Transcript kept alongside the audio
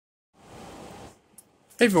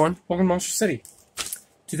Hey everyone, welcome to Monster City.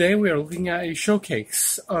 Today we are looking at a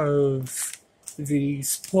showcase of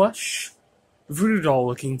these plush voodoo doll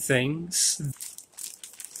looking things.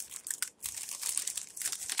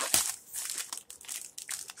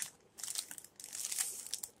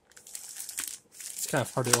 It's kind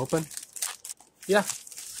of hard to open. Yeah,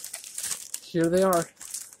 here they are.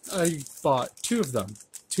 I bought two of them.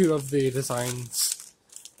 Two of the designs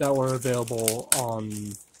that were available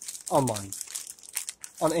online.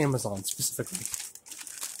 On Amazon specifically.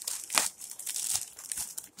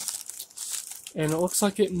 And it looks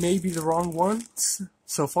like it may be the wrong ones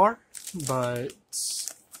so far, but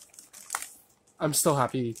I'm still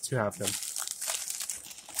happy to have them.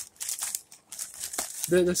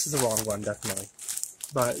 This is the wrong one, definitely.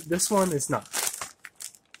 But this one is not.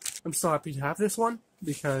 I'm still happy to have this one,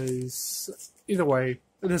 because either way,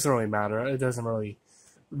 it doesn't really matter. It doesn't really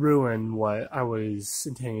ruin what I was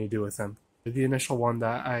intending to do with them. The initial one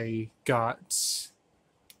that I got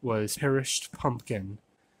was Perished Pumpkin,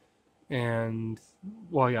 and,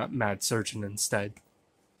 well, I got Mad Surgeon instead.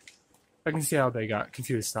 I can see how they got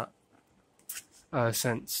confused up.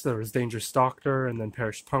 Since there was Dangerous Doctor and then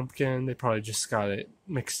Perished Pumpkin, they probably just got it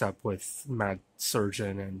mixed up with Mad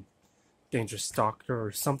Surgeon and Dangerous Doctor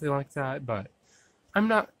or something like that, but I'm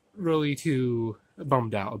not really too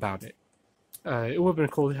bummed out about it. It would have been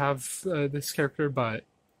cool to have this character, but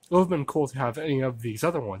it would have been cool to have any of these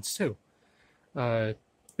other ones, too.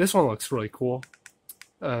 This one looks really cool.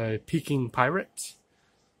 Peking Pirate.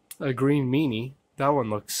 Green Meanie. That one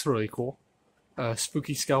looks really cool.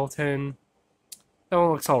 Spooky Skeleton. That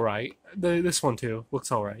one looks alright. This one, too,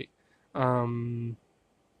 looks alright. Now,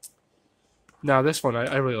 this one,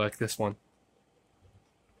 I really like this one.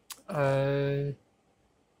 This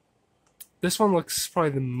one looks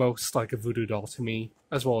probably the most like a voodoo doll to me,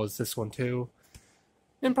 as well as this one, too.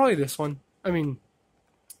 And probably this one. I mean,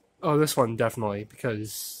 this one definitely,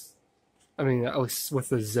 because, I mean, at least with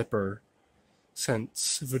the zipper,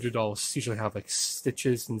 since voodoo dolls usually have, like,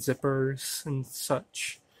 stitches and zippers and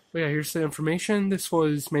such. But yeah, here's the information. This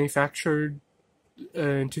was manufactured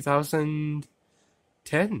in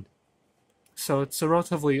 2010. So it's a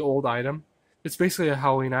relatively old item. It's basically a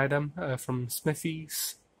Halloween item from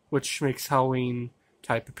Smiffy's, which makes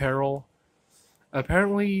Halloween-type apparel.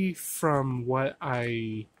 Apparently, from what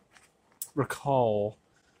I recall,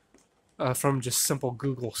 from just simple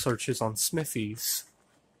Google searches on Smiffy's,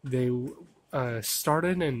 they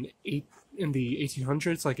started in the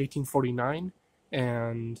 1800s, like 1849,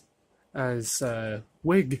 and as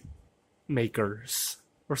wig makers,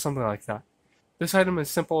 or something like that. This item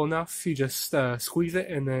is simple enough, you just squeeze it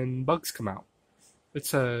and then bugs come out.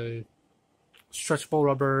 It's a stretchable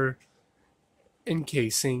rubber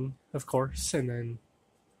encasing, of course, and then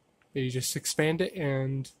you just expand it,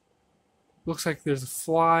 and looks like there's a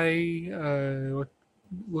fly,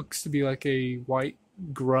 looks to be like a white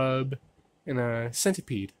grub, and a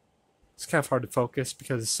centipede. It's kind of hard to focus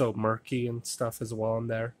because it's so murky and stuff as well in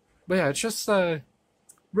there. But yeah, it's just a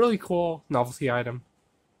really cool novelty item.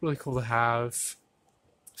 Really cool to have.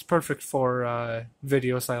 It's perfect for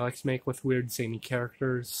videos I like to make with weird zany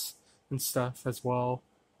characters and stuff as well.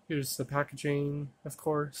 Here's the packaging, of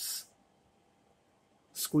course.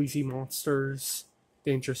 Squeezy monsters,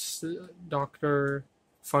 Dangerous Doctor,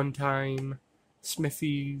 Funtime,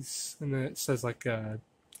 Smiffy's, and then it says like a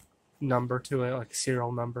number to it, like a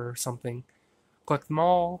serial number or something. Collect them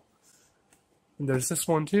all. And there's this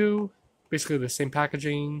one too. Basically the same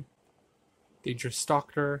packaging. Dangerous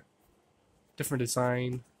Doctor. Different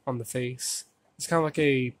design on the face. It's kind of like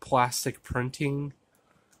a plastic printing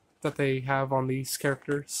that they have on these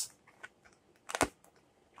characters.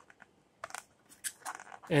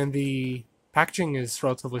 And the packaging is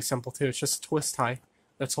relatively simple too. It's just a twist tie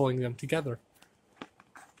that's holding them together.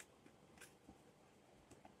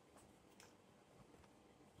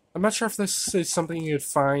 I'm not sure if this is something you'd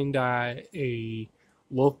find at a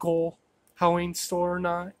local Halloween store or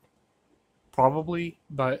not. Probably,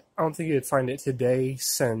 but I don't think you'd find it today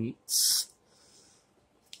since,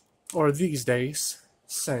 or these days,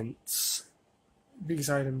 since these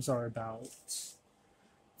items are about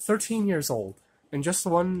 13 years old. And just the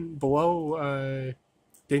one below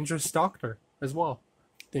Dangerous Doctor as well.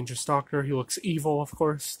 Dangerous Doctor, he looks evil, of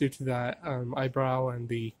course, due to that eyebrow and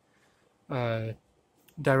the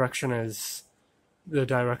direction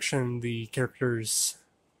the character's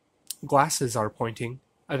glasses are pointing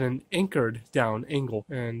at an anchored down angle,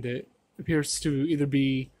 and it appears to either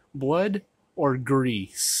be blood or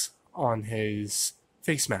grease on his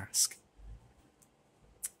face mask.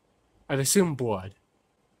 I'd assume blood.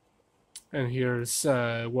 And here's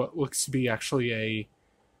what looks to be actually a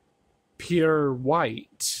pure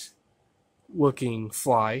white looking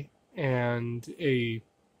fly and a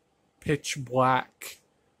pitch black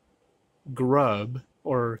grub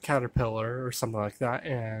or caterpillar or something like that,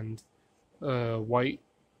 and a white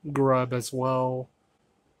grub as well.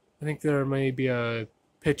 I think there may be a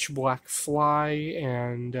pitch black fly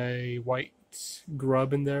and a white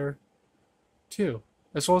grub in there too,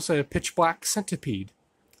 as well as a pitch black centipede.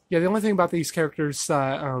 Yeah, the only thing about these characters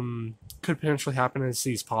that could potentially happen is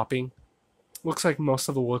these popping. Looks like most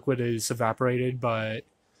of the liquid is evaporated, but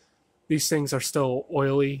these things are still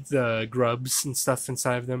oily. The grubs and stuff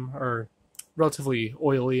inside of them are relatively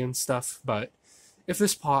oily and stuff, but if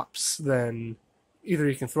this pops, then either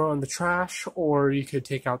you can throw it in the trash, or you could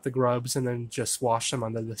take out the grubs and then just wash them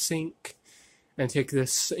under the sink and take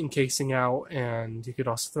this encasing out, and you could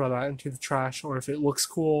also throw that into the trash, or if it looks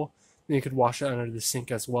cool, then you could wash it under the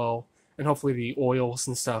sink as well, and hopefully the oils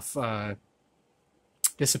and stuff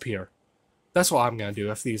disappear. That's what I'm going to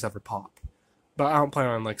do if these ever pop. But I don't plan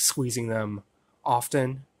on like squeezing them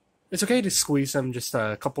often. It's okay to squeeze them just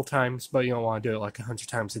a couple times, but you don't want to do it like 100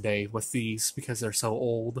 times a day with these because they're so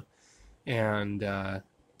old. And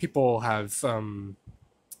people have,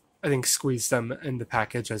 I think, squeezed them in the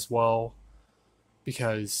package as well,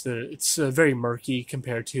 because it's very murky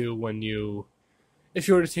compared to when you, if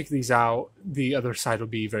you were to take these out, the other side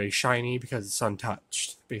would be very shiny because it's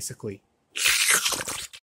untouched, basically.